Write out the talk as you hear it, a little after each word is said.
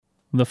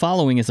The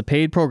following is a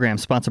paid program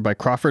sponsored by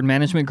Crawford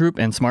Management Group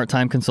and Smart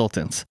Time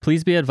Consultants.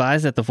 Please be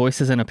advised that the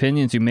voices and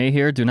opinions you may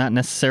hear do not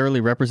necessarily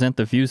represent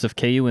the views of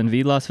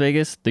KUNV Las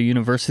Vegas, the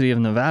University of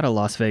Nevada,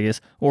 Las Vegas,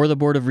 or the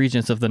Board of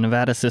Regents of the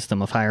Nevada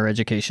System of Higher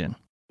Education.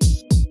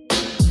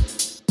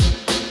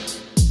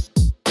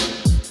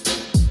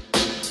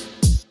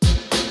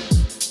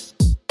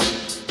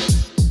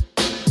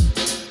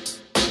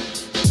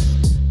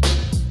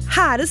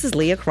 Hi, this is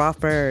Leah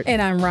Crawford.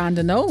 And I'm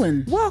Rhonda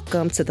Nolen.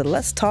 Welcome to the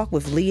Let's Talk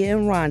with Leah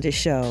and Rhonda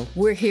show.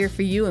 We're here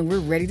for you and we're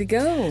ready to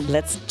go.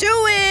 Let's do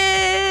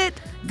it!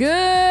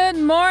 Good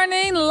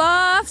morning,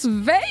 Las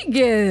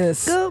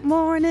Vegas. Good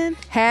morning.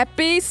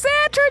 Happy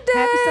Saturday.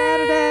 Happy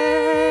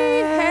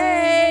Saturday.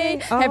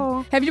 Hey.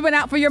 Oh. Have you been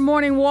out for your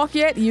morning walk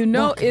yet? You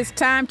know Walking. It's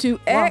time to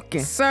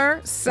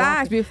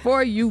exercise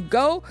before you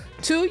go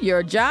to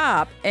your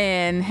job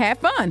and have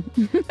fun.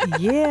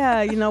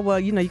 Yeah, you got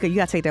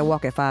to take that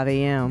walk at 5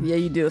 a.m. Yeah,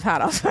 you do. It's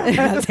hot outside. You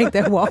got to take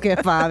that walk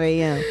at 5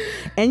 a.m.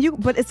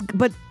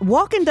 But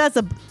walking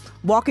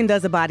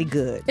does a body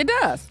good. It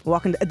does.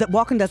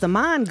 Walking does a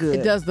mind good.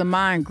 It does the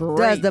mind great.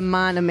 Does the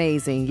mind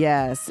amazing.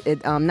 Yes.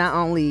 It not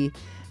only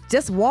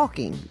just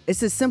walking.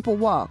 It's a simple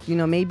walk.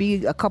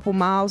 Maybe a couple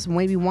miles,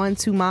 maybe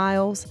 1-2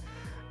 miles,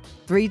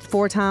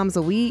 3-4 times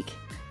a week.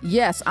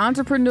 Yes,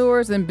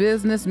 entrepreneurs and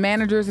business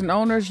managers and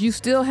owners, you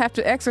still have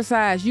to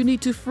exercise. You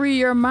need to free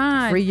your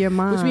mind. Free your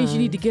mind. Which means you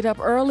need to get up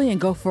early and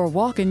go for a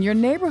walk in your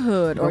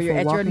neighborhood, or you're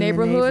at your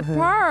neighborhood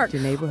park,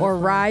 or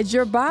ride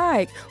your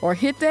bike, or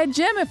hit that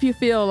gym if you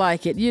feel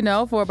like it,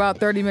 for about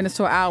 30 minutes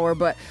to an hour.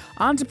 But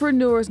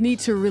entrepreneurs need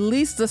to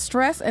release the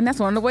stress, and that's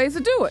one of the ways to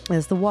do it.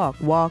 It's the walk.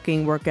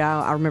 Walking,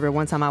 workout. I remember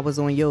one time I was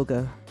on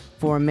yoga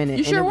for a minute.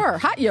 You sure were.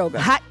 Hot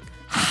yoga.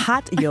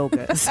 Hot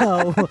yoga.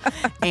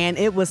 And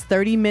it was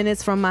 30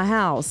 minutes from my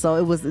house. So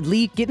it was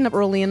getting up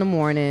early in the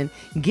morning,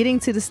 getting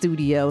to the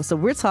studio. So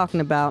we're talking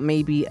about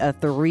maybe a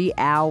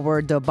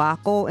 3-hour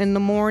debacle in the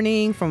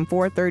morning from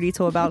 4:30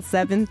 to about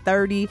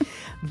 7:30.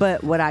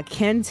 But what I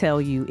can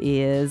tell you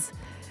is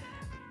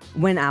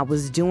when I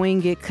was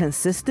doing it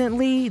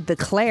consistently, the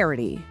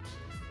clarity,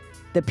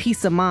 the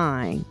peace of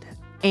mind,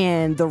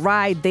 and the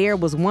ride there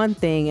was one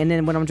thing. And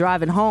then when I'm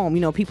driving home,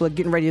 people are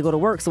getting ready to go to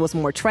work, so it's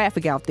more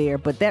traffic out there.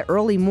 But that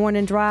early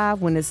morning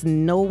drive, when there's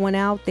no one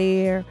out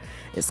there,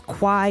 it's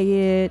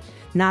quiet,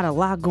 not a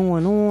lot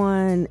going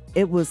on,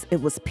 it was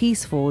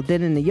peaceful.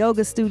 Then in the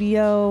yoga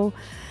studio,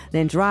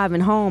 then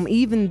driving home,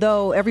 even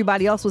though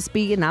everybody else was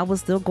speeding, I was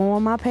still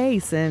going my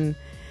pace and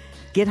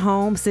get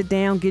home, sit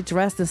down, get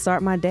dressed, and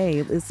start my day.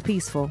 It's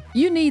peaceful.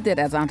 You need that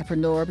as an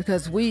entrepreneur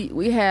because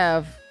we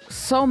have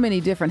so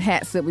many different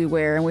hats that we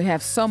wear, and we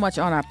have so much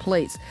on our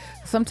plates.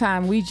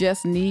 Sometimes we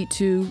just need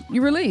to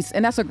release,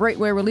 and that's a great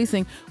way of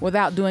releasing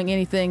without doing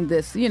anything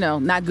that's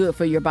not good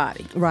for your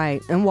body. Right.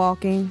 And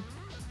walking.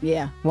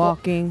 Yeah.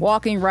 Walking,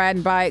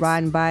 riding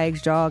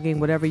bikes,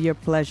 jogging, whatever your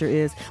pleasure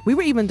is. We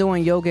were even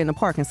doing yoga in the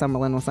park in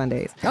Summerlin on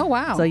Sundays. Oh,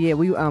 wow. So yeah,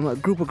 we a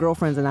group of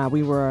girlfriends and I,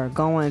 we were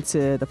going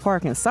to the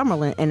park in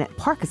Summerlin, and that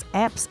park is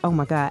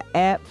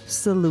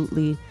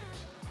absolutely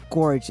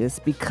gorgeous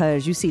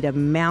because you see the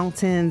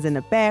mountains in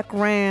the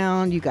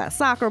background, you got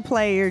soccer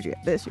players, you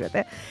got this, you got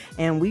that,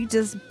 and we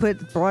just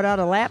brought out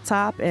a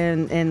laptop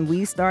and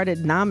we started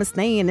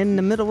namasteing in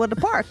the middle of the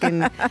park,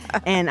 and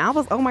and I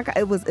was, oh my God,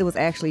 it was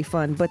actually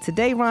fun. But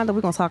today, Rhonda,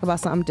 we're gonna talk about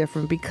something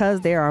different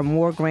because there are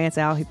more grants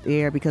out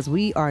there, because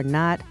we are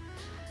not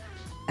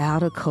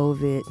out of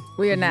COVID.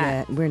 We are not.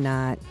 Yet. We're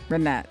not.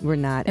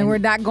 And we're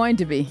not going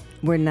to be.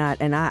 We're not.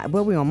 And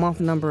we on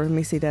month number, let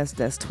me see,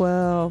 that's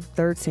 12,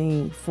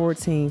 13,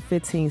 14,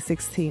 15,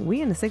 16.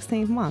 We in the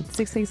 16th month,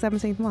 16th,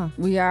 17th month.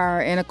 We are,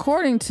 and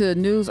according to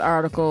news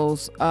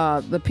articles,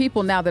 the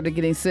people now that are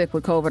getting sick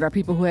with COVID are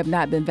people who have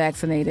not been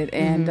vaccinated,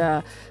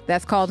 and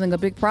that's causing a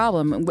big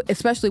problem,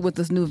 especially with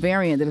this new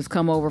variant that has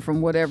come over from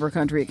whatever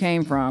country it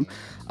came from.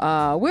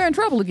 We're in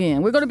trouble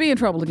again. We're going to be in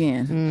trouble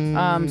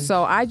again.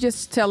 So I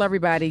just tell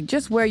everybody,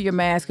 just wear your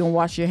mask and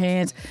wash your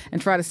hands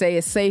and try to stay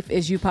as safe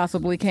as you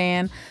possibly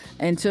can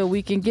until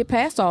we can get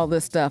past all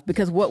this stuff.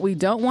 Because what we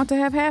don't want to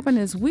have happen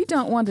is we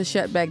don't want to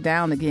shut back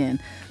down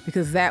again,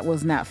 because that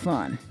was not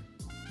fun.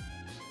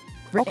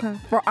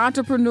 For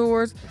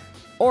entrepreneurs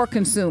or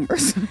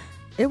consumers.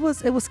 It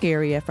was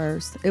scary at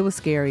first. It was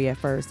scary. I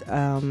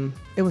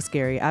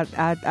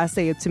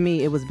say it, to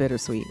me, it was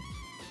bittersweet.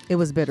 It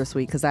was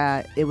bittersweet because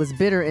it was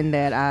bitter in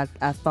that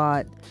I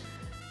thought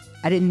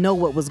I didn't know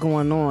what was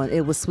going on.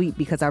 It was sweet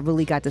because I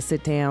really got to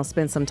sit down,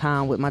 spend some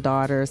time with my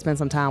daughter, spend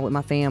some time with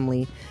my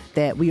family,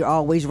 that we were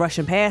always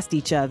rushing past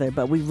each other,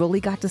 but we really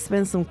got to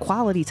spend some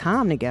quality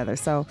time together.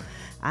 So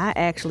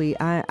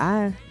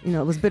it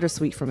was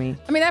bittersweet for me.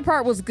 I mean, that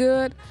part was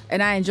good,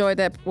 and I enjoyed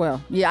that.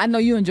 Well, yeah, I know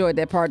you enjoyed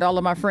that part. All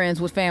of my friends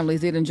with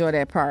families did enjoy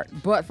that part.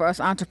 But for us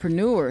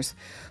entrepreneurs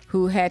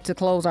who had to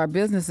close our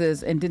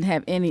businesses and didn't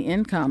have any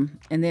income,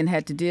 and then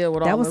had to deal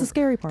with all that was the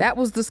scary part. That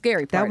was the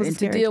scary part. And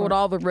to deal with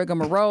all the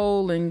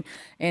rigmarole, and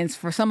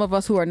for some of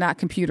us who are not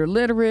computer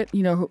literate,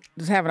 who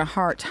just having a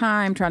hard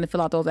time trying to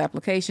fill out those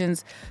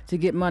applications to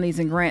get monies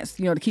and grants,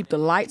 to keep the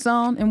lights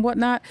on and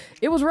whatnot.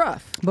 It was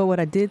rough. But what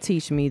it did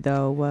teach me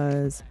though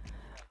was,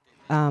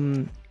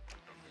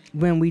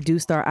 when we do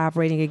start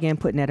operating again,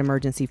 putting that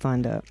emergency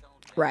fund up.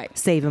 Right.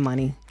 Saving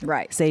money.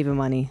 Right. Saving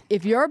money.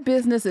 If your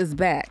business is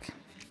back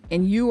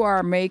and you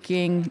are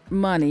making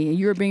money and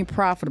you're being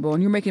profitable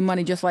and you're making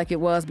money just like it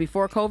was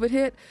before COVID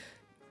hit,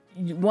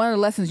 one of the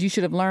lessons you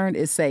should have learned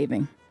is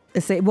saving.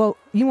 Well,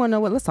 you want to know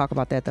what? Let's talk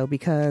about that though,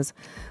 because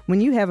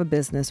when you have a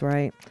business,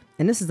 right,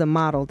 and this is a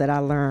model that I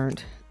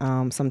learned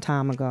some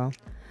time ago,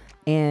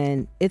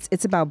 and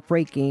it's about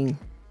breaking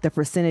the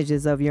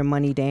percentages of your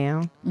money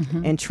down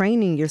and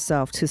training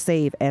yourself to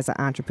save as an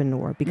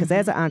entrepreneur. Because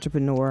as an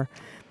entrepreneur,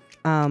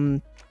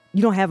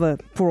 you don't have a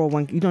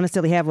 401, you don't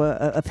necessarily have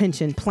a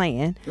pension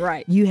plan.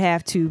 Right. You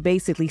have to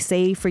basically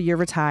save for your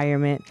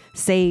retirement,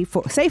 save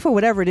for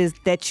whatever it is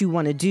that you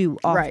want to do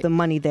off the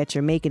money that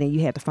you're making, and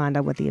you have to find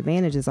out what the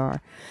advantages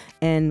are.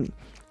 And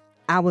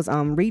I was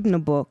reading a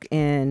book,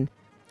 and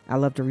I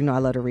love to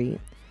read.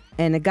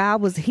 And the guy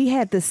he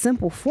had this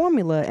simple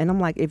formula, and I'm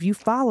like, if you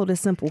follow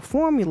this simple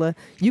formula,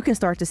 you can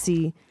start to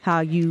see how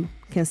you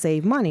can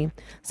save money.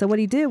 So what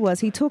he did was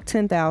he took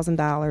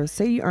 $10,000.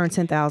 Say you earn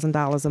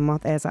 $10,000 a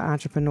month as an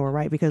entrepreneur,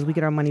 right? Because we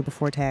get our money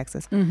before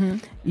taxes.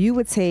 You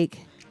would take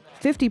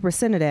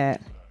 50% of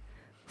that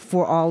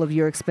for all of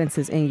your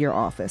expenses in your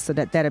office. So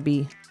that'd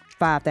be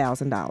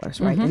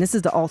 $5,000, right? And this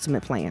is the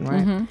ultimate plan,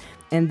 right?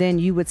 And then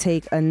you would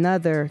take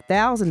another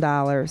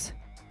 $1,000,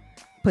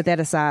 put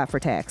that aside for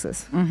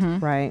taxes,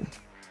 right?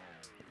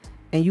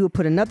 And you would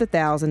put another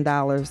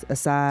 $1,000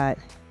 aside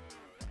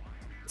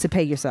to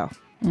pay yourself,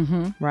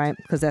 right?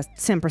 Because that's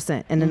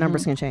 10%, and the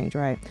numbers can change,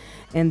 right?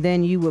 And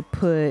then you would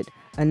put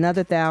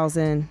another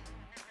 $1,000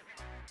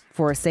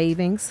 for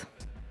savings.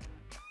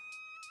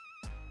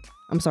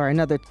 I'm sorry,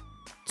 another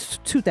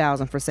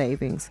 $2,000 for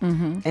savings,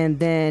 and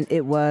then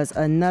it was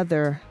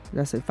another,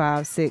 let's say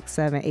 5, 6,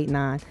 7, 8,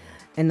 9,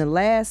 and the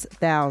last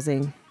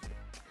 $1,000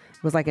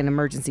 was like an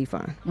emergency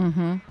fund.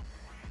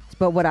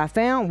 But what I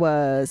found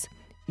was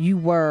you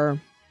were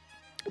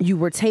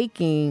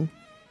taking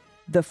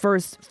the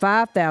first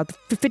 $5,000,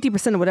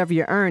 50% of whatever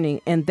you're earning,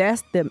 and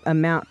that's the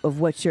amount of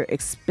what your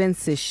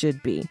expenses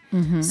should be.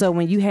 So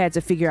when you had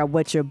to figure out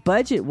what your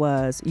budget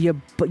was, you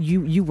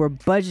were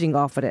budgeting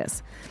off of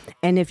this.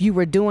 And if you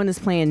were doing this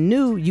plan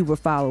new, you would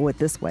follow it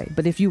this way.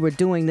 But if you were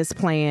doing this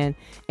plan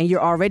and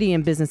you're already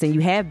in business and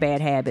you have bad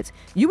habits,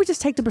 you would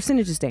just take the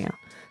percentages down.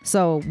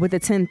 So with the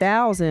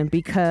 $10,000,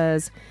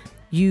 because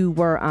you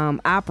were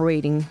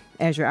operating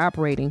as you're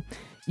operating,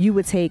 you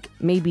would take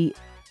maybe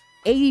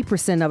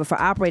 80% of it for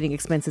operating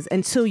expenses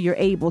until you're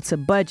able to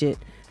budget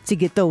to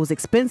get those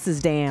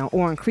expenses down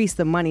or increase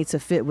the money to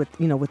fit with,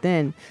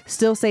 within.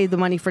 Still save the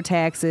money for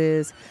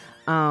taxes,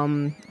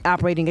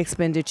 operating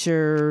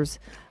expenditures,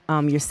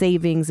 your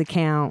savings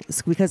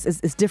accounts, because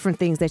it's different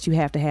things that you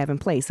have to have in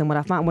place. And what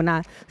I found when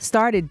I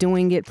started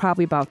doing it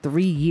probably about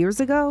 3 years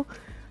ago,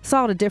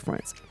 saw the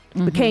difference.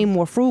 Became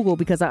more frugal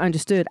because I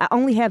understood I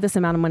only have this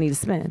amount of money to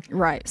spend.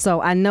 Right.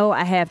 So I know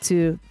I have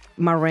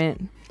my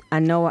rent. I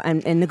know I'm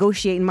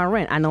negotiating my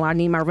rent. I know I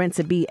need my rent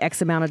to be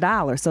X amount of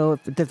dollars. So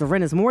if the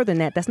rent is more than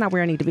that, that's not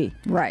where I need to be.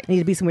 Right. I need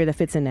to be somewhere that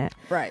fits in that.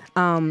 Right.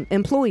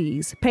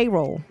 Employees,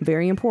 payroll,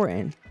 very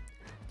important.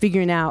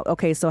 Figuring out,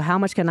 okay, so how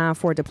much can I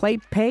afford to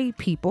pay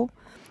people,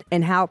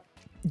 and how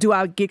do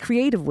I get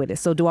creative with it?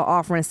 So do I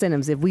offer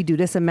incentives? If we do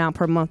this amount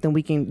per month, then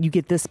you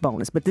get this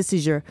bonus. But this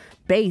is your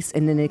base,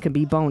 and then it can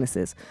be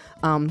bonuses.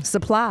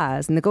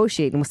 Supplies,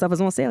 negotiating. When stuff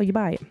is on sale, you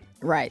buy it.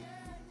 Right.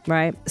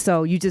 Right.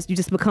 So you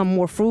just become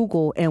more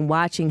frugal and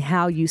watching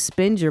how you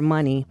spend your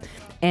money,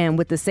 and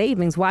with the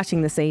savings,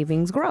 watching the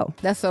savings grow.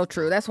 That's so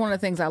true. That's one of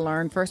the things I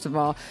learned, first of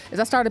all, is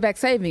I started back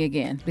saving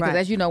again. Because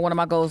as you know, one of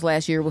my goals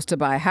last year was to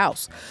buy a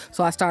house.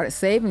 So I started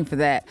saving for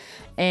that.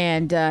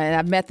 And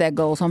I've met that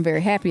goal, so I'm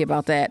very happy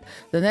about that.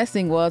 The next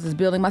thing is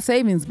building my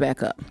savings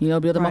back up.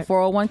 Building my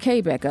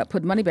 401k back up,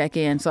 put money back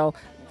in. So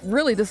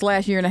really, this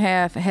last year and a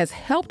half has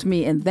helped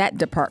me in that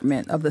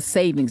department of the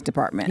savings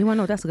department. You want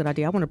to know, that's a good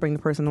idea. I want to bring the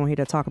person on here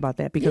to talk about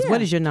that, because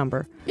what is your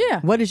number? Yeah.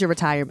 What is your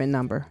retirement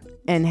number?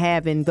 And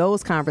having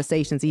those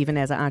conversations even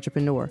as an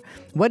entrepreneur.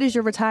 What is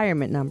your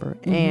retirement number?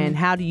 And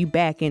how do you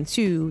back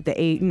into the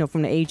age,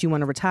 from the age you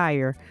want to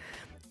retire?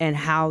 And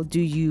how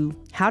do you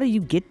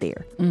get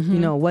there?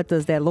 What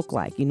does that look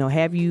like?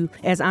 Have you,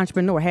 as an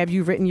entrepreneur, have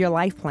you written your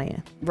life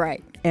plan?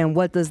 Right. And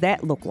what does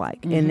that look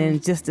like? And then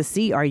just to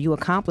see, are you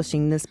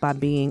accomplishing this by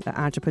being an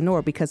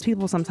entrepreneur? Because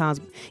people sometimes,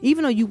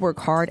 even though you work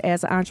hard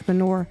as an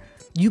entrepreneur,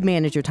 you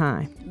manage your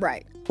time.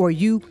 Right. Or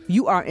you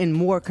are in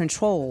more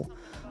control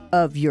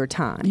of your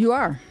time. You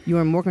are.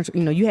 You're in more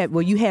control.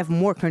 You have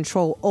more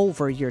control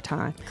over your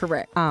time.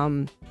 Correct.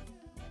 But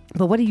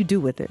what do you do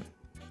with it?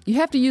 You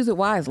have to use it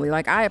wisely.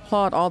 Like, I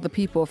applaud all the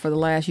people for the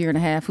last year and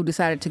a half who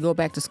decided to go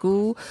back to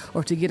school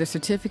or to get a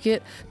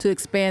certificate to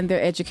expand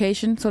their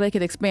education so they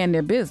could expand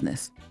their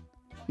business.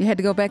 You had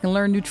to go back and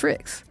learn new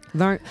tricks.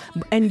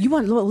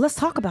 Let's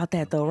talk about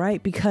that though,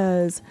 right?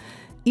 Because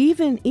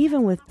even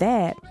with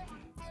that,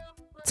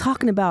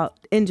 talking about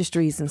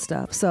industries and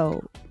stuff.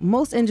 So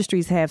most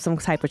industries have some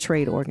type of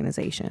trade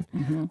organization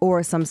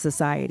or some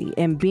society,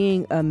 and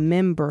being a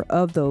member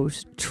of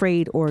those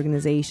trade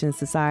organizations,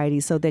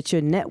 societies, so that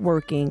you're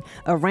networking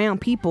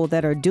around people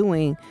that are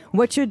doing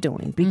what you're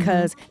doing,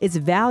 because it's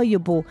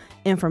valuable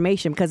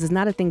information, because it's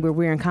not a thing where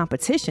we're in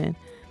competition.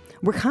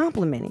 We're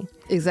complementing.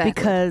 Exactly.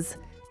 Because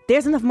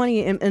there's enough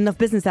money and enough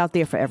business out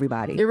there for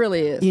everybody. It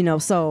really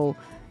is. So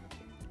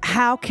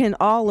how can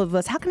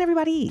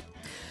everybody eat?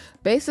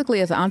 Basically,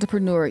 as an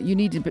entrepreneur, you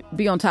need to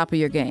be on top of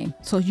your game.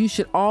 So you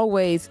should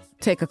always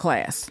take a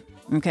class.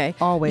 Okay?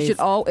 Always. You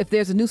should if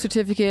there's a new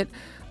certificate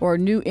or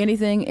new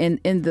anything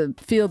in the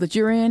field that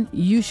you're in,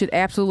 you should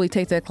absolutely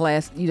take that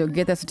class,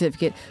 get that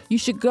certificate. You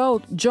should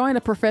go join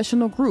a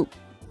professional group.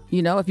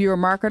 If you're a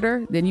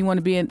marketer, then you want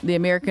to be in the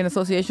American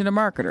Association of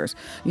Marketers.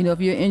 If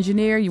you're an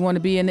engineer, you want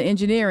to be in the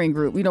engineering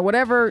group.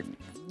 Whatever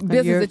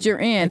business that you're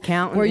in,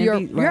 accountant, where you're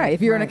right.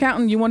 If you're an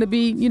accountant, you want to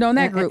be, in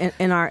that group.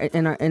 In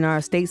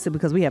our states,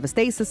 because we have a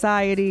state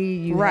society,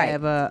 you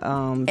have a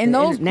and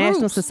those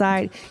national groups,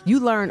 society. You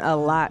learn a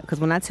lot, because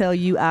when I tell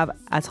you,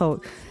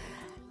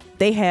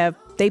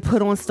 they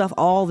put on stuff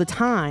all the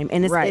time,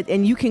 and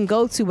and you can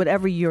go to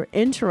whatever you're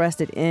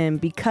interested in,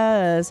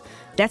 because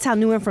that's how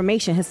new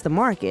information hits the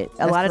market.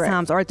 A lot of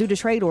times are through the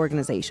trade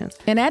organizations.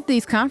 And at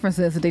these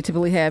conferences that they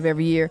typically have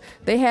every year,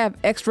 they have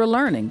extra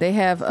learning. They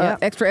have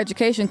extra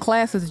education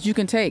classes that you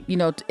can take,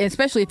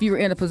 especially if you're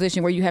in a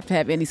position where you have to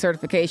have any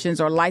certifications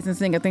or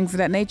licensing or things of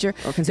that nature.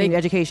 Or continuing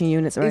education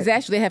units, right?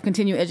 Exactly. They have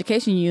continuing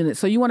education units.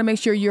 So you want to make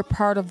sure you're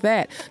part of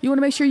that. You want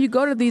to make sure you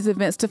go to these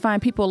events to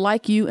find people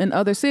like you in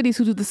other cities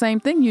who do the same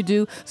thing you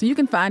do, so you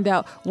can find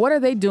out what are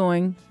they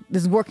doing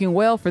that's working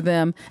well for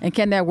them, and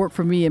can that work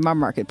for me in my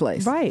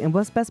marketplace? Right. And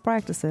what's best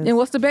practices? And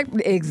what's the best?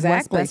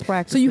 Exactly. What's best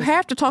practices? So you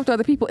have to talk to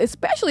other people,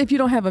 especially if you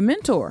don't have a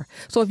mentor.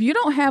 So if you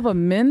don't have a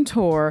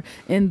mentor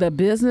in the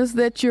business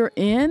that you're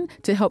in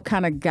to help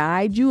kind of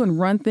guide you and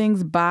run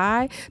things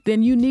by,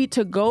 then you need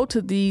to go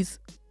to these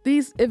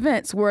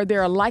events where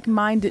there are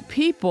like-minded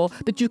people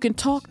that you can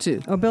talk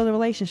to. Or build a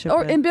relationship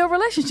with. And build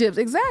relationships,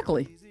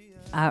 exactly.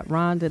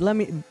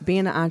 Rhonda,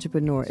 being an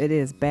entrepreneur, it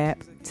is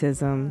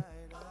baptism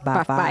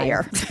by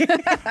fire.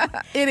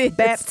 It is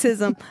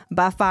baptism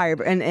by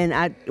fire. And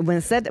when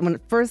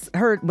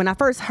I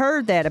first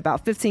heard that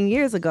about 15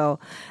 years ago,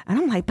 and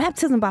I'm like,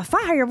 baptism by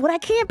fire? Well,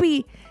 that can't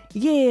be.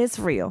 Yeah, it's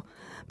real.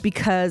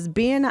 Because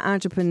being an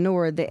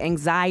entrepreneur, the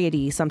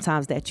anxiety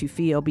sometimes that you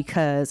feel,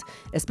 because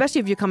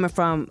especially if you're coming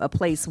from a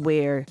place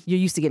where you're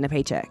used to getting a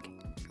paycheck.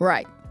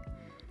 Right.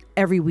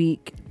 Every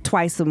week,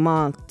 twice a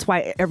month,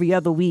 every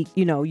other week,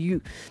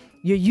 you're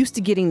used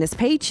to getting this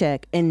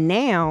paycheck, and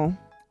now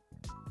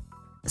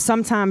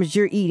sometimes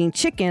you're eating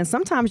chicken,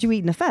 sometimes you're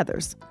eating the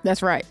feathers.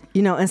 That's right.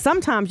 And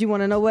sometimes you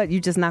want to know what,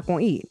 you're just not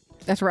going to eat.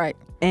 That's right.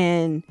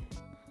 And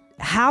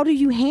how do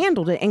you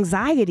handle the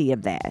anxiety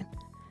of that?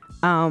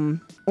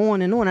 On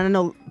and on. And I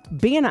know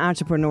being an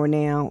entrepreneur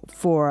now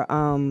for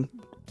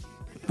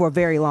a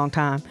very long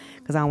time,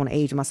 because I don't want to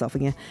age myself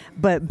again,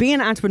 but being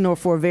an entrepreneur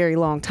for a very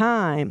long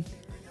time,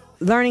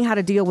 learning how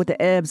to deal with the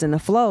ebbs and the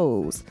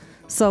flows,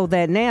 so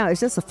that now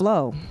it's just a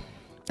flow.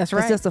 That's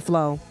right. It's just a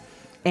flow,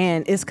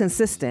 and it's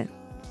consistency,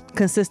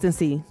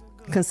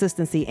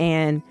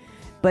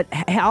 but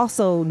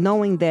also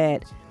knowing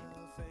that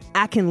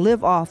I can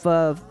live off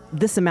of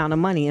this amount of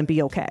money and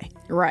be okay.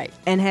 Right.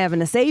 And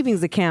having a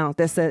savings account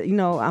that said,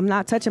 I'm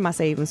not touching my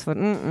savings for,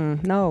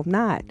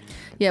 not.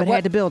 Yeah, but I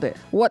had to build it.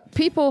 What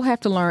people have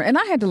to learn, and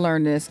I had to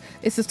learn this,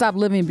 is to stop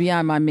living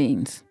beyond my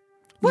means.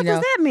 What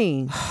does that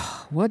mean?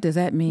 What does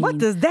that mean? What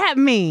does that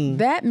mean?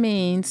 That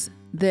means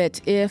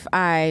that if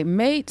I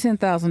made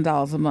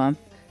 $10,000 a month,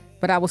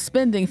 but I was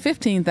spending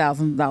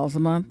 $15,000 a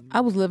month,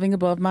 I was living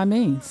above my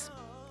means.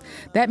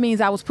 That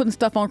means I was putting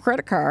stuff on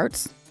credit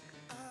cards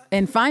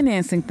and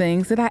financing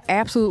things that I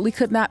absolutely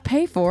could not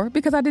pay for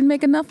because I didn't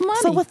make enough money.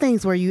 So what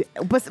things were you?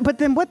 But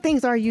then what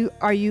things are you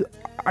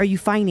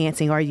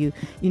financing? Are you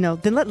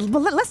Then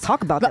let's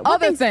talk about that.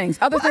 Other things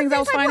I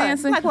was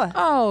financing. Like what?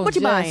 Oh, what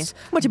you buying?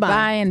 What you buying?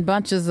 Buying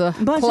bunches of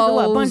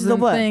clothes bunches of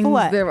what? Things For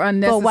what? that are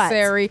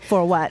unnecessary.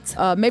 For what?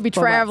 Maybe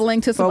For traveling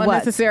what? to some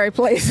unnecessary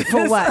places.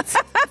 For what?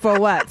 For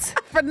what?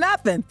 For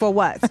nothing. For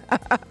what?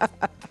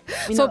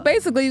 So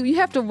basically, you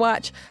have to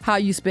watch how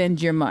you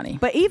spend your money.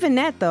 But even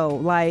that, though,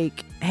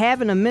 like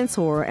having a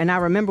mentor, and I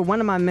remember one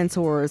of my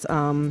mentors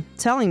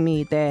telling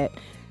me that,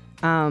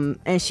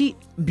 and she,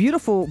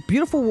 beautiful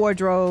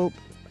wardrobe,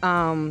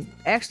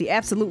 actually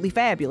absolutely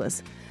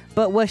fabulous.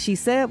 But what she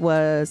said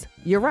was,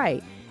 you're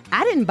right.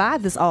 I didn't buy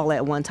this all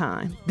at one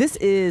time. This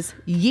is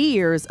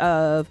years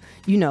of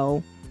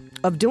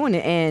doing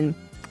it. And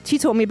she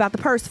told me about the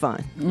purse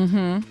fund.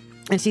 Mm-hmm.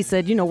 And she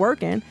said,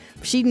 working,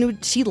 she knew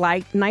she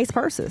liked nice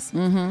purses.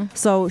 Mm-hmm.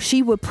 So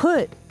she would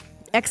put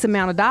X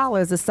amount of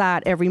dollars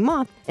aside every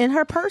month in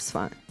her purse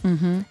fund.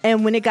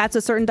 And when it got to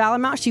a certain dollar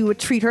amount, she would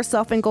treat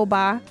herself and go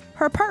buy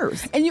her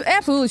purse. And you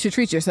absolutely should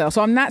treat yourself.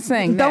 So I'm not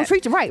saying that. Don't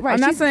treat you right.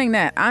 I'm not saying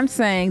that. I'm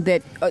saying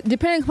that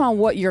depending upon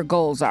what your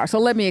goals are. So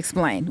let me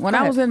explain. When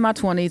I was in my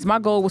 20s, my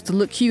goal was to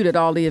look cute at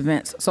all the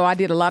events. So I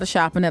did a lot of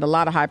shopping at a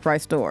lot of high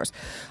price stores.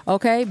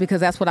 Okay, because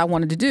that's what I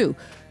wanted to do.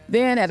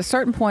 Then at a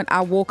certain point,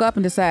 I woke up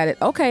and decided,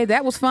 okay,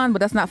 that was fun, but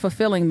that's not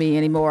fulfilling me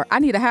anymore. I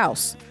need a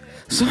house.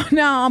 So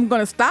now I'm going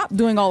to stop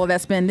doing all of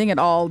that spending at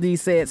all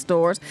these said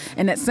stores.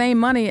 And that same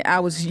money I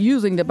was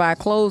using to buy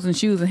clothes and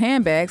shoes and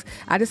handbags,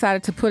 I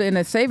decided to put it in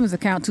a savings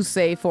account to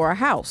save for a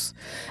house.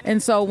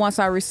 And so once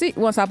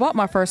I bought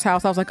my first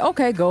house, I was like,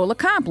 okay, goal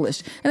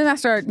accomplished. And then I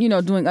started,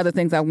 doing other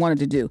things I wanted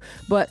to do.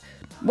 But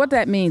what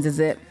that means is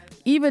that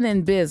even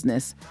in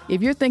business,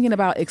 if you're thinking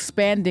about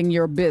expanding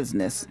your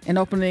business and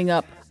opening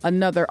up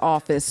another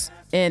office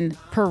in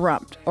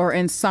Pahrump or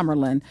in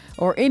Summerlin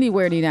or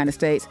anywhere in the United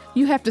States,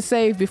 you have to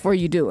save before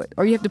you do it,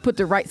 or you have to put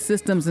the right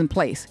systems in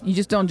place. You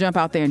just don't jump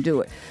out there and do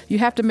it. You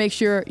have to make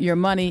sure your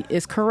money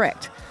is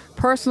correct,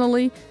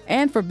 personally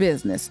and for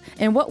business.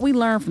 And what we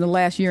learned from the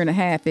last year and a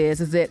half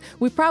is that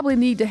we probably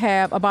need to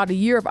have about a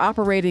year of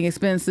operating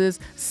expenses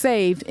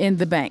saved in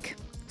the bank,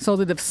 so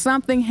that if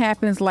something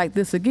happens like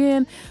this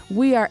again,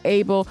 we are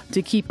able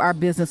to keep our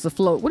business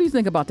afloat. What do you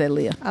think about that,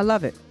 Leah? I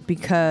love it,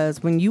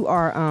 because when you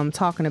are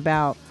talking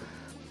about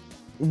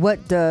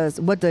what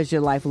does your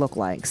life look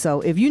like?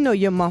 So if you know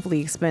your monthly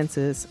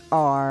expenses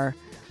are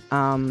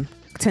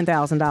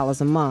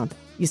 $10,000 a month,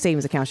 your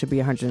savings account should be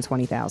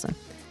 $120,000.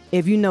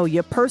 If you know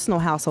your personal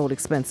household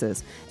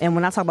expenses, and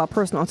when I talk about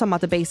personal, I'm talking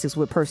about the basics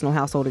with personal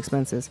household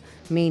expenses,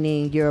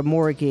 meaning your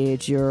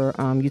mortgage, your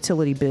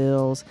utility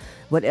bills,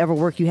 whatever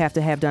work you have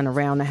to have done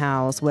around the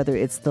house, whether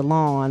it's the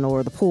lawn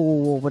or the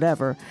pool or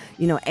whatever,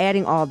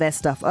 adding all that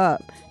stuff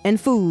up, and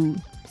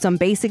food, some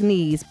basic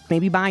needs,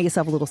 maybe buying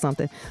yourself a little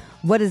something.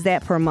 What is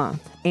that per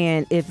month?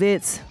 And if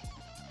it's,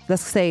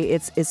 let's say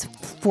it's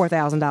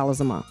 $4,000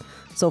 a month.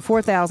 So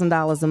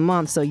 $4,000 a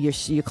month. So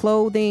your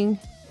clothing,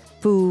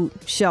 food,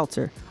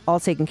 shelter, all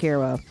taken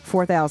care of.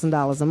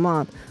 $4,000 a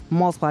month.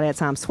 Multiply that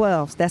times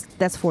 12. That's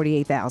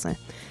 $48,000.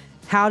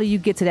 How do you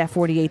get to that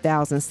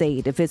 $48,000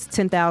 saved? If it's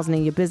 $10,000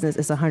 in your business,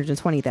 it's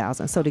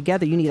 $120,000. So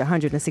together you need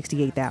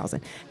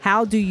 $168,000.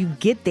 How do you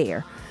get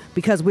there?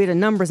 Because where the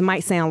numbers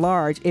might sound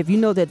large, if you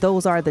know that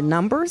those are the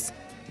numbers,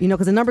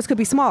 because the numbers could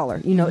be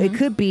smaller. It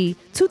could be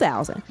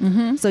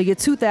 2,000. So your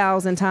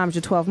 2,000 times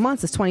your 12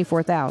 months is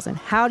 24,000.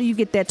 How do you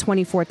get that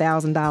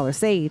 $24,000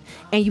 saved?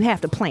 And you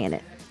have to plan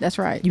it. That's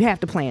right. You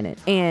have to plan it.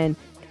 And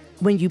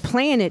when you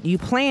plan it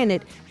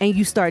and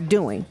you start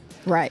doing.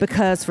 Right.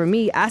 Because for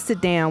me, I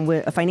sit down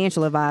with a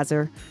financial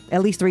advisor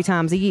at least 3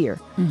 times a year.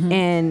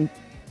 And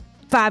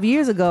 5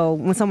 years ago,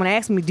 when someone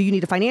asked me, do you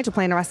need a financial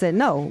planner? I said,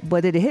 no,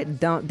 but it hit.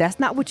 That's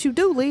not what you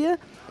do, Leah.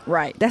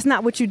 Right. That's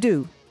not what you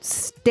do.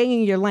 Stay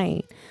in your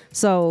lane.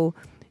 So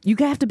you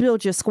have to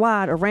build your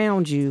squad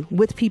around you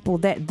with people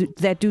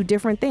that do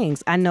different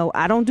things. I know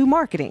I don't do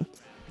marketing.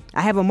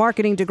 I have a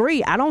marketing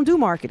degree. I don't do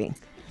marketing.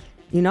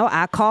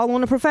 I call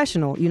on a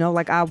professional.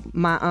 Like I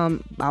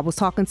was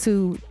talking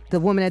to the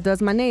woman that does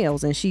my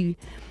nails, and she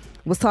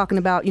was talking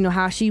about,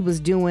 how she was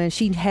doing.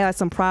 She had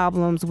some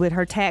problems with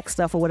her tax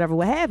stuff or whatever,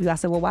 what have you. I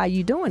said, well, why are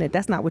you doing it?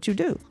 That's not what you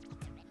do.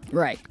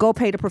 Right. Go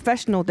pay the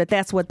professional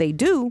that's what they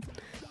do.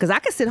 Because I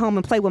could sit home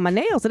and play with my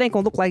nails. It ain't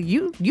going to look like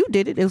you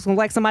did it. It was going to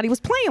look like somebody was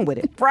playing with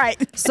it. Right.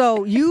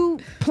 So you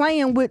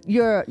playing with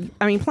your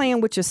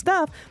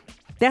stuff,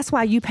 that's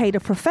why you pay the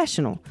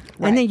professional.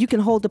 Right. And then you can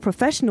hold the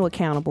professional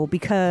accountable,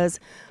 because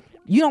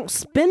you don't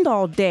spend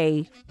all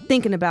day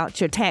thinking about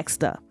your tax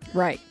stuff.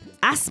 Right.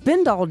 I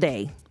spend all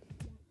day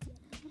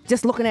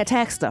just looking at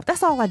tax stuff.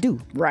 That's all I do.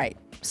 Right.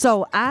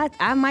 So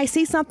I might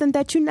see something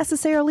that you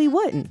necessarily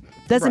wouldn't.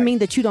 Doesn't mean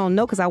that you don't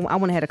know, because I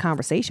want to have a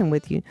conversation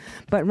with you.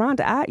 But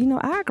Rhonda,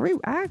 I agree.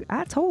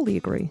 I totally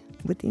agree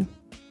with you.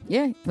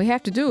 Yeah, we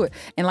have to do it.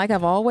 And like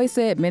I've always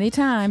said many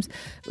times,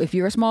 if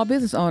you're a small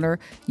business owner,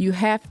 you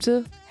have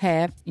to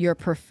have your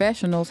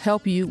professionals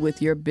help you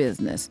with your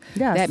business.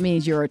 Yes. That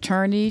means your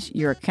attorneys,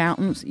 your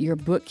accountants, your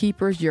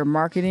bookkeepers, your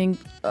marketing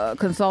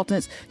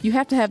consultants. You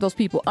have to have those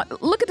people.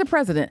 Look at the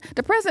president.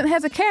 The president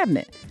has a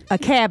cabinet. A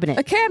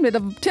cabinet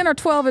of 10 or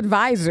 12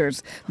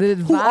 advisors that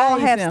advise who all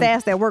have them.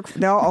 staff that work.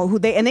 They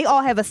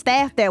all have a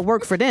staff that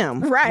work for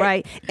them.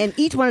 Right. And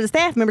each one of the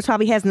staff members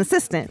probably has an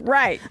assistant.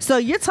 Right. So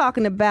you're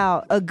talking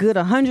about a good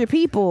 100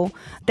 people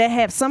that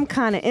have some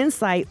kind of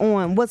insight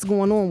on what's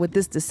going on with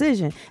this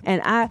decision.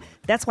 And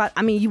that's why,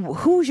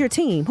 who's your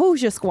team?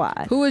 Who's your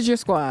squad? Who is your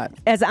squad?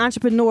 As an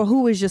entrepreneur,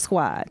 who is your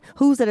squad?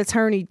 Who's that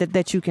attorney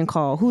that you can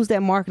call? Who's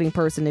that marketing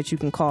person that you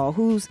can call?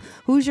 Who's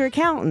your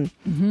accountant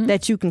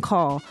that you can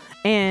call?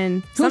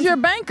 And who's your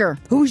banker?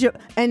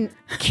 And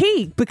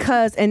key,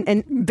 because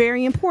and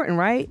very important,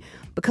 right?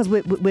 Because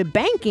with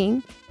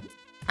banking,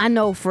 I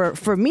know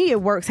for me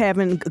it works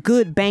having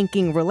good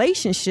banking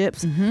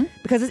relationships,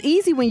 because it's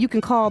easy when you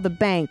can call the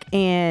bank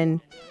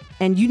and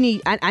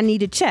I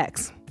needed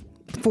checks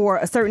for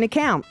a certain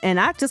account, and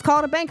I just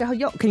called the bank.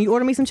 Yo, can you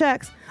order me some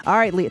checks? All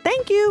right, Leah,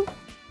 thank you.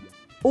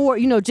 Or,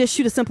 just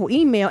shoot a simple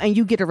email and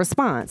you get a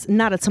response.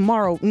 Not a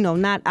tomorrow,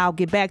 not I'll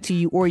get back to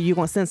you or you're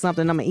going to send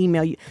something, I'm going to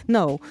email you.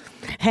 No,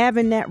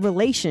 having that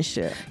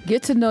relationship.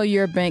 Get to know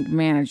your bank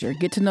manager.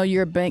 Get to know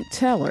your bank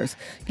tellers.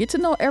 Get to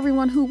know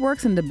everyone who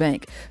works in the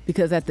bank.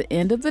 Because at the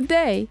end of the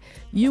day,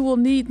 you will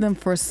need them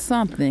for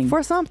something.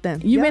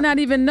 You may not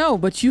even know,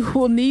 but you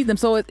will need them.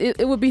 So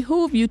it would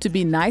behoove you to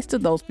be nice to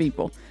those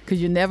people.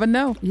 Because you never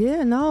know.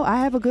 Yeah, no, I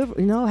have a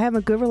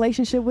good,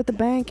 relationship with the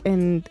bank,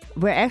 and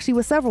we're actually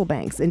with several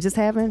banks, and just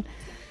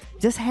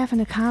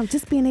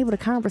being able to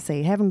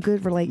conversate, having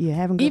good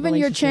even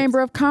your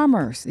chamber of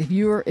commerce. If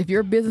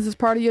your business is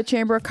part of your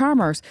chamber of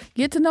commerce,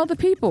 get to know the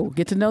people,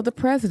 get to know the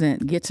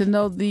president, get to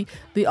know the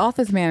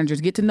office managers,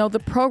 get to know the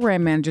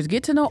program managers,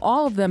 get to know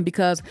all of them,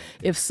 because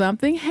if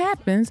something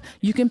happens,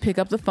 you can pick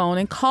up the phone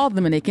and call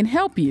them, and they can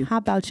help you. How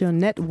about your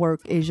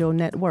network is your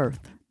net worth?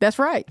 That's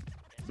right.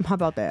 How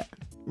about that?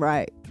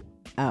 Right.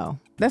 Oh.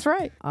 That's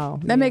right. Oh,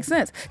 that makes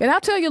sense. And I'll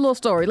tell you a little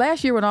story.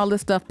 Last year when all this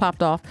stuff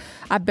popped off,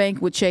 I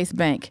banked with Chase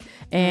Bank,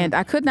 and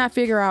I could not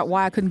figure out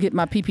why I couldn't get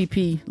my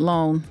PPP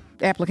loan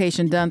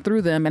application done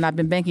through them, and I've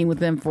been banking with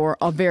them for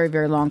a very,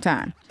 very long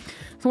time.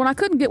 So when I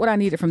couldn't get what I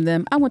needed from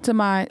them, I went to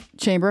my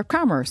Chamber of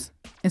Commerce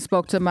and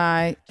spoke to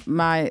my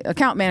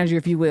account manager,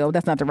 if you will.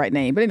 That's not the right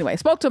name. But anyway,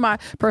 spoke to my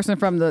person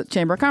from the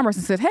Chamber of Commerce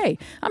and said, hey,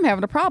 I'm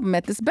having a problem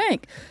at this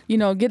bank,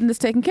 getting this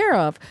taken care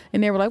of.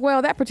 And they were like,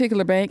 well, that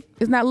particular bank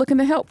is not looking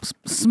to help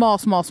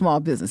small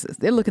businesses.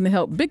 They're looking to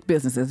help big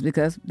businesses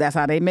because that's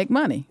how they make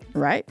money,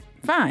 right?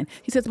 Fine.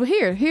 He says, well,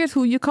 here's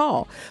who you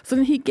call. So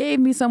then he gave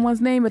me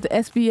someone's name at the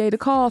SBA to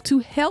call to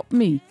help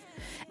me.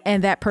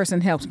 And that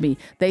person helps me.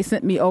 They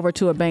sent me over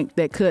to a bank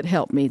that could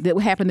help me, that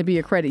happened to be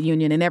a credit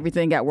union, and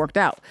everything got worked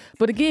out.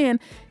 But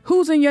again,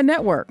 who's in your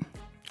network?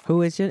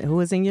 Who is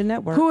in your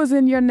network? Who is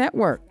in your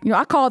network?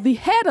 I called the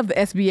head of the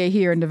SBA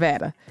here in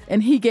Nevada,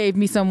 and he gave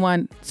me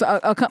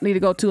a company to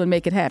go to and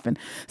make it happen.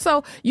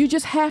 So you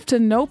just have to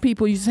know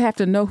people. You just have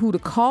to know who to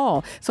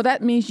call. So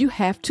that means you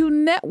have to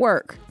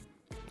network.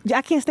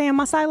 I can't stay in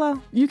my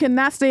silo. You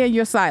cannot stay in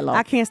your silo.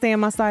 I can't stay in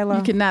my silo.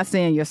 You cannot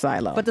stay in your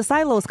silo. But the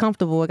silo is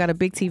comfortable. I got a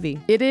big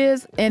TV. It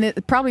is, and it's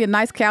probably a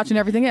nice couch and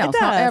everything else.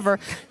 However,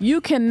 you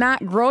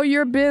cannot grow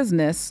your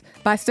business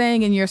by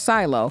staying in your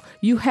silo.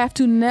 You have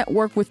to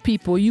network with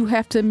people. You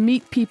have to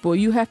meet people.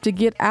 You have to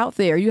get out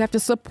there. You have to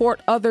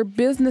support other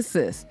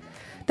businesses.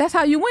 That's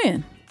how you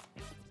win.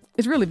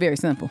 It's really very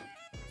simple.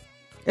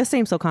 It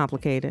seems so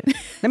complicated.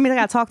 That means I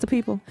got to talk to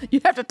people.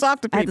 You have to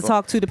talk to people. I have to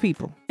talk to the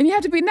people. And you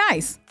have to be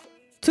nice.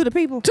 To the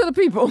people. To the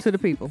people. To the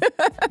people.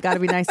 Got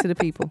to be nice to the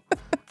people.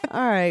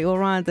 All right. Well,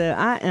 Rhonda,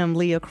 I am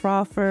Leah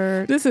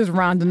Crawford. This is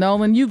Rhonda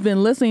Nolen. You've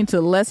been listening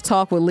to Let's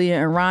Talk with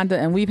Leah and Rhonda,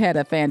 and we've had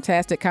a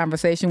fantastic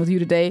conversation with you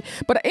today.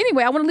 But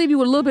anyway, I want to leave you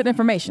with a little bit of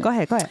information. Go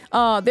ahead.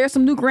 There's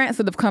some new grants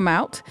that have come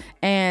out.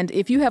 And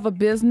if you have a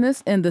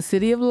business in the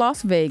city of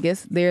Las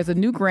Vegas, there's a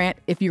new grant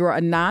if you're a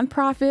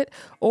nonprofit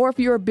or if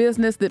you're a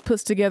business that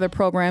puts together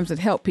programs that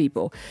help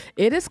people.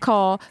 It is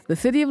called the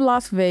City of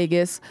Las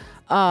Vegas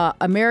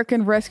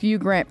American Rescue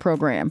Grant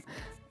Program.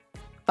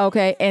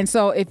 Okay. And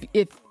so if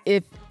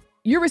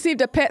you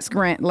received a PETS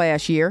grant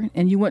last year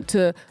and you went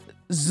to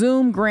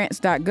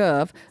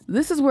zoomgrants.gov,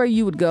 this is where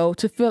you would go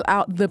to fill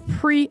out the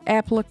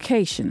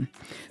pre-application.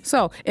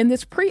 So in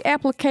this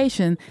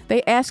pre-application,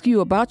 they ask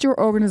you about your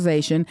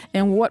organization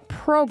and what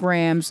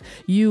programs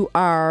you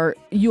are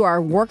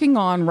working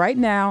on right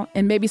now,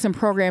 and maybe some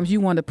programs you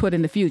want to put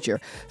in the future.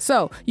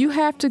 So you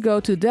have to go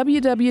to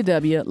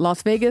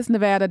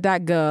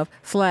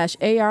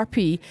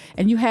www.lasvegasnevada.gov/ARP,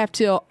 and you have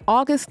till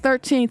August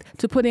 13th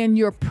to put in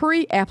your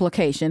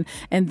pre-application.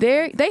 And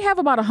they have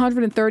about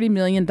 $130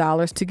 million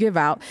to give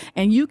out,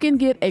 and you can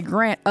get a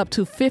grant up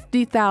to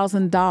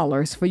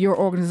 $50,000 for your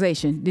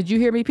organization. Did you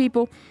hear me,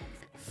 people?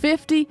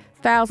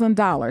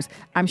 $50,000.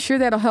 I'm sure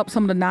that'll help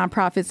some of the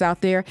nonprofits out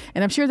there,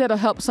 and I'm sure that'll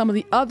help some of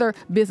the other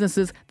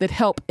businesses that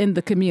help in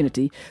the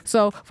community.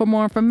 So for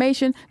more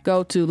information,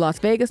 go to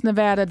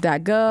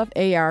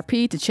lasvegasnevada.gov ARP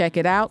to check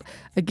it out.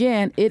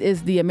 Again, it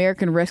is the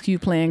American Rescue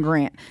Plan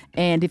grant.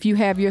 And if you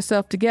have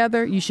yourself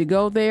together, you should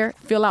go there,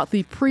 fill out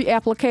the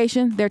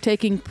pre-application. They're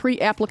taking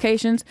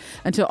pre-applications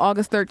until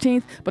August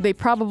 13th, but they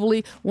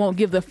probably won't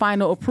give the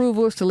final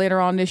approvals till later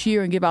on this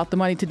year and give out the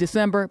money to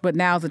December, but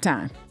now's the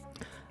time.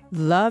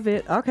 Love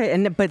it.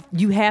 Okay. But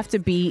you have to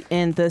be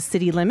in the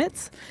city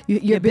limits.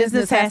 Your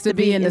business has to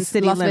be in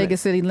the Las Vegas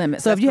city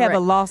limits. So if you have a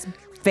Las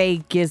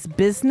Vegas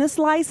business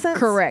license?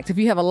 Correct. If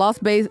you have a Las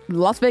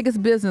Vegas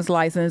business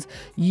license,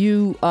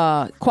 you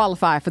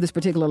qualify for this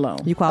particular loan.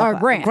 You qualify. Or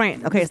grant.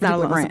 Grant. Okay. It's not a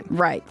loan. Grant.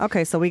 Right.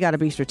 Okay. So we got to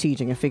be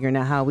strategic in figuring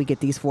out how we get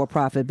these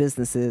for-profit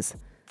businesses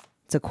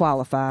to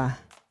qualify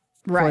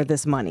for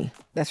this money.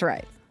 That's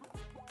right.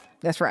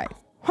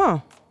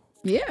 Huh.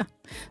 Yeah.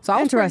 So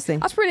I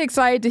was pretty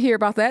excited to hear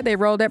about that. They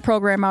rolled that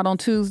program out on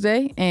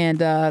Tuesday, and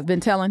been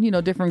telling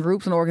different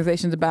groups and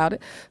organizations about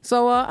it.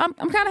 So I'm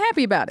kind of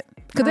happy about it,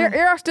 because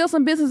there are still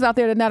some businesses out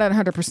there that are not at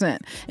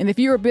 100%. And if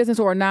you're a business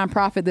or a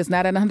nonprofit that's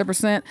not at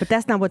 100%, but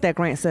that's not what that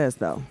grant says,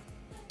 though.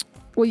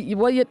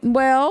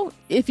 Well,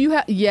 if you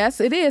have,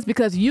 yes, it is,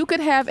 because you could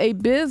have a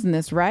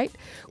business, right,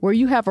 where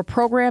you have a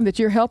program that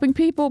you're helping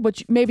people,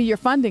 but maybe your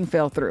funding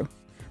fell through.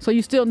 So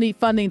you still need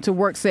funding to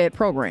work said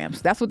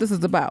programs. That's what this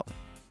is about.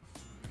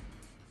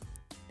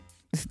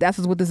 That's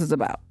what this is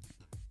about.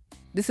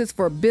 This is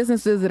for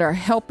businesses that are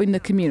helping the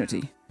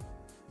community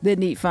that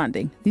need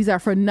funding. These are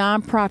for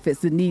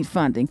nonprofits that need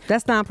funding.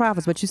 That's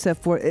nonprofits, but you said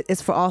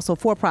it's for also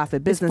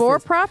for-profit businesses.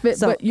 It's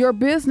for-profit, but your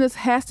business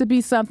has to be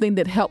something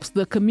that helps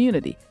the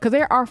community. Because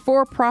there are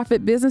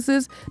for-profit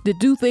businesses that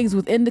do things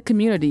within the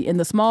community, in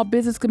the small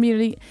business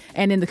community,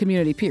 and in the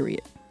community,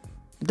 period.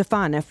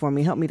 Define that for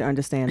me. Help me to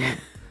understand that.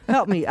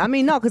 Help me. I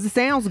mean, no, because it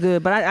sounds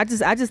good, but I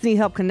just need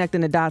help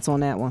connecting the dots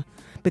on that one.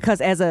 Because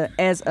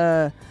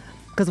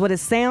because what it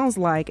sounds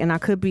like, and I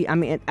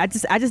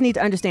just need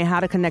to understand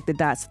how to connect the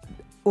dots.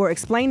 Or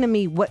explain to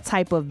me what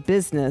type of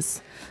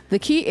business. The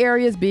key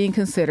areas being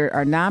considered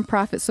are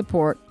nonprofit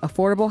support,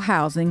 affordable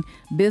housing,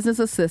 business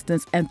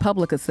assistance, and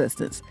public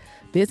assistance.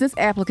 Business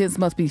applicants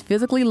must be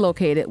physically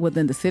located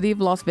within the City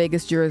of Las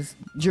Vegas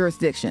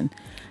jurisdiction.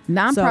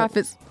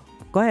 Nonprofits.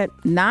 Go ahead.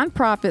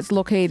 Nonprofits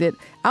located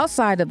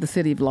outside of the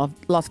City of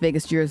Las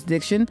Vegas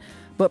jurisdiction,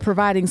 but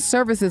providing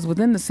services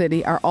within the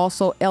city, are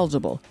also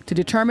eligible. To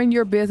determine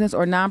your business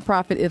or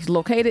nonprofit is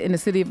located in the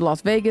City of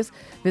Las Vegas,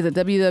 visit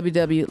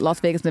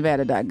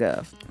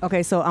www.lasvegasnevada.gov.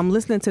 Okay, so I'm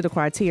listening to the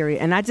criteria,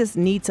 and I just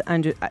need to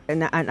you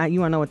want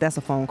to know what that's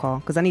a phone call,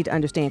 because I need to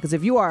understand. Because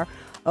if you are,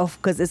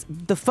 because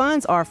the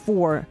funds are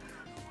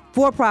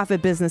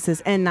for-profit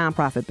businesses and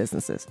nonprofit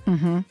businesses.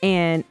 Mm-hmm.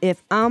 And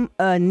if I'm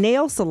a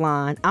nail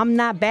salon, I'm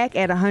not back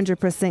at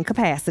 100%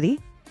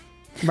 capacity,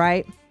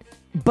 right?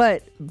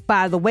 But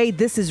by the way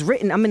this is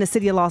written, I'm in the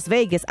City of Las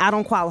Vegas. I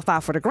don't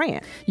qualify for the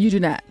grant. You do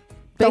not.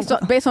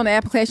 Based on the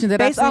applications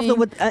that I've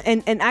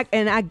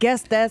seen. I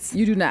guess that's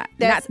you do not.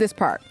 Not this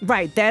part.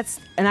 Right.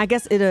 And I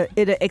guess it'll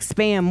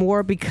expand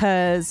more,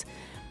 because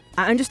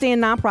I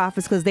understand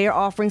nonprofits, because they're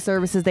offering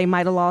services, they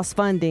might have lost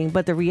funding,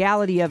 but the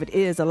reality of it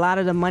is a lot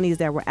of the monies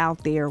that were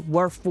out there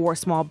were for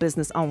small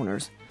business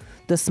owners.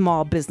 The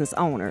small business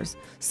owners.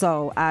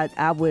 So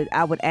I would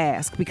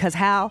ask, because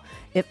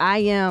if I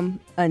am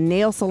a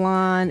nail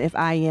salon, if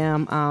I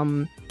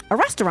am a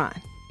restaurant,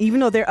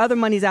 even though there are other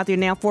monies out there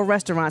now for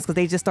restaurants, because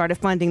they just started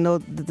funding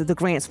the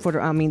grants for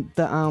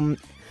the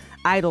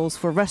idols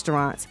for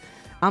restaurants.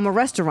 I'm a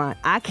restaurant.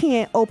 I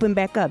can't open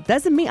back up.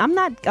 Doesn't mean I'm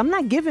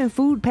not giving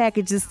food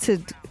packages to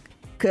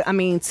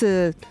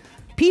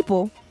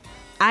people.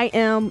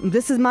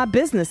 This is my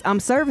business. I'm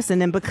servicing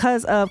them,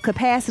 because of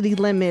capacity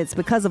limits,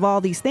 because of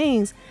all these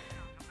things.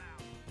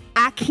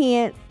 I'm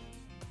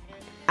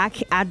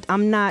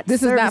not.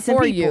 This is not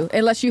for people. you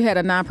unless you had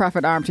a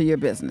nonprofit arm to your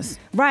business.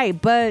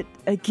 Right, but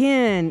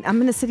again,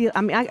 I'm in the city.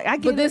 I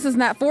get. But this is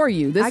not for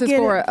you. This is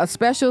for a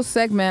special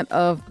segment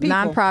of people.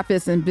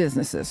 Nonprofits and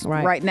businesses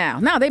right now.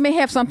 Now, they may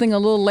have something a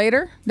little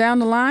later down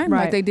the line,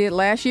 like they did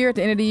last year. At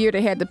the end of the year,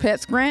 they had the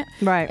PETS grant,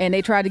 and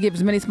they tried to give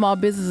as many small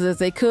businesses as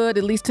they could,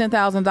 at least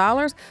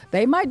 $10,000.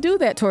 They might do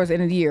that towards the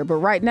end of the year, but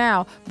right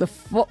now, the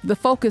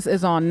focus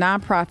is on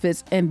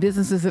nonprofits and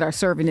businesses that are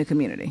serving the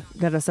community.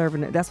 That are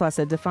serving it. That's why I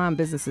said define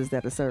businesses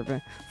that are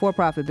serving,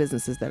 for-profit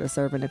businesses that are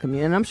serving the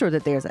community. And I'm sure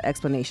that there's an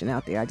explanation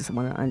out there. I just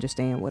want to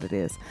understand what it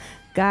is.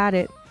 Got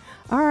it.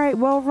 All right.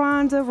 Well,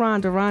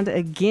 Rhonda,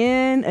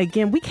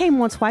 again, we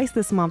came on twice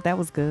this month. That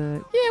was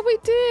good. Yeah, we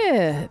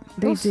did.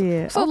 They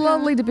did. So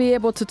lovely to be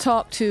able to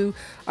talk to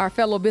our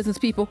fellow business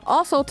people.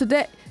 Also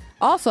today,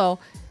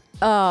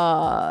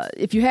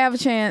 if you have a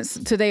chance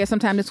today or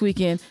sometime this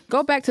weekend,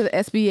 go back to the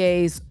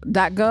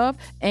SBA's.gov,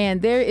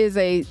 and there is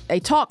a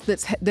talk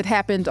that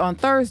happened on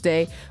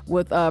Thursday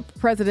with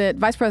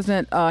Vice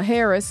President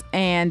Harris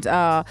and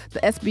the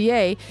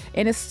SBA,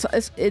 and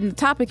the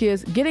topic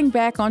is getting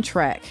back on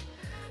track.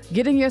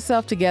 Getting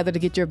yourself together to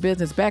get your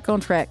business back on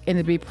track and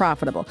to be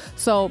profitable.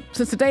 So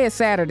since today is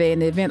Saturday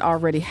and the event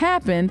already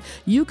happened,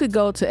 you could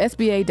go to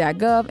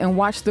SBA.gov and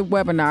watch the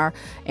webinar,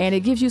 and it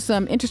gives you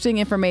some interesting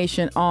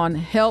information on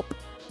help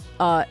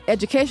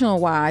educational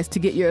wise to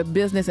get your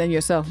business and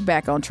yourself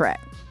back on track.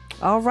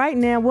 All right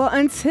now. Well,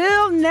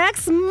 until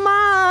next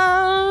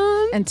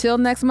month.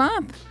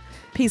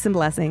 Peace and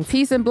blessings.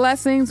 Peace and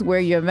blessings. Wear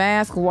your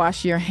mask,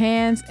 wash your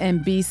hands,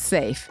 and be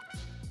safe.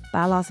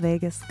 Bye, Las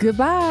Vegas.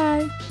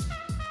 Goodbye.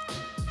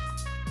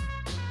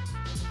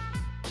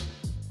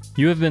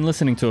 You have been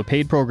listening to a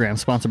paid program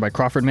sponsored by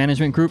Crawford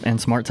Management Group and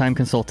Smart Time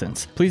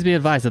Consultants. Please be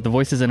advised that the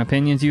voices and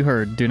opinions you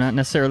heard do not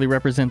necessarily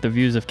represent the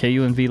views of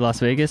KUNV Las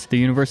Vegas, the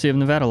University of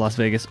Nevada, Las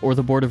Vegas, or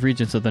the Board of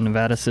Regents of the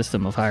Nevada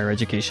System of Higher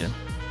Education.